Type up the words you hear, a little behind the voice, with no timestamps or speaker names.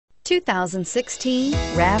2016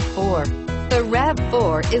 RAV4. The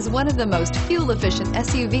RAV4 is one of the most fuel-efficient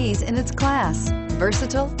SUVs in its class.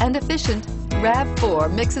 Versatile and efficient,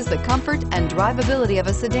 RAV4 mixes the comfort and drivability of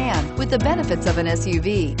a sedan with the benefits of an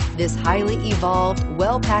SUV. This highly evolved,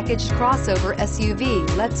 well-packaged crossover SUV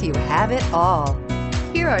lets you have it all.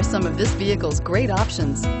 Here are some of this vehicle's great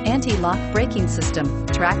options: anti-lock braking system,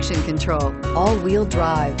 traction control, all-wheel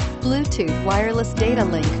drive, Bluetooth wireless data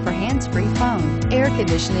link for hands-free phone, air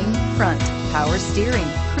conditioning, front, power steering,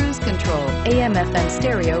 cruise control, AM/FM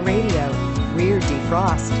stereo radio, rear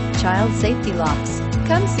defrost, child safety locks.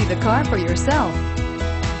 Come see the car for yourself.